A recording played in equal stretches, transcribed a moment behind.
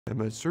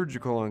I'm a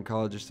surgical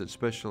oncologist that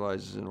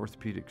specializes in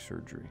orthopedic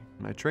surgery.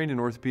 I trained in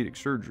orthopedic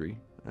surgery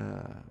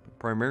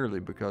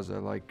primarily because I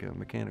like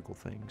mechanical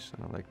things.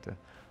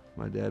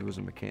 My dad was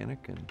a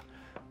mechanic, and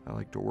I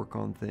like to work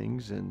on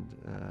things. And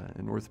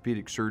in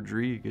orthopedic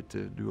surgery, you get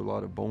to do a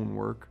lot of bone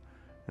work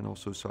and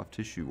also soft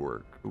tissue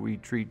work. We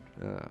treat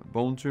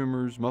bone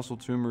tumors, muscle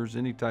tumors,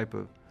 any type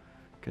of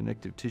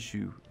connective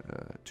tissue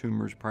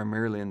tumors,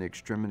 primarily in the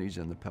extremities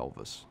and the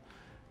pelvis.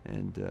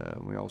 And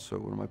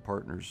one of my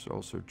partners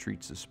also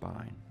treats the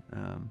spine.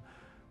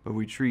 But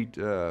we treat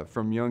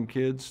from young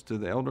kids to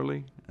the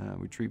elderly.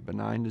 We treat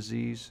benign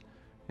disease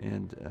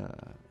and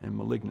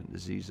malignant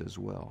disease as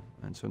well.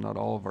 And so not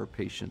all of our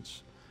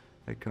patients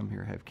that come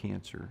here have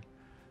cancer.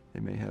 They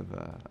may have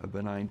a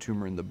benign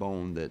tumor in the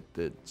bone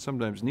that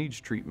sometimes needs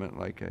treatment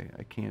like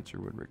a cancer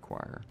would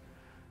require,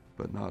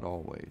 but not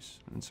always.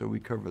 And so we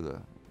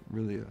cover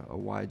really a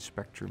wide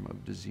spectrum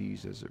of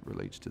disease as it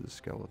relates to the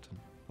skeleton.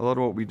 A lot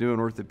of what we do in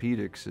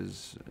orthopedics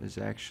is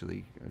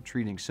actually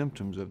treating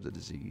symptoms of the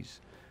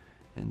disease.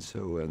 And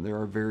so there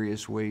are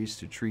various ways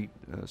to treat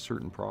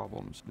certain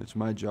problems. It's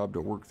my job to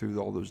work through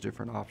all those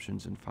different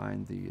options and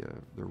find the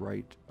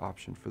right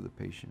option for the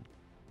patient.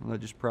 I'm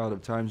not just proud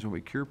of times when we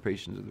cure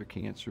patients of their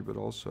cancer, but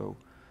also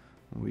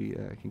we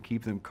can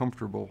keep them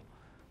comfortable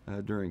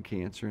during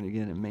cancer, and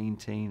again, and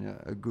maintain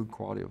a good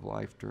quality of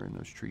life during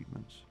those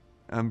treatments.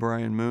 I'm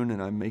Bryan Moon,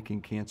 and I'm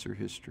making cancer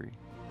history.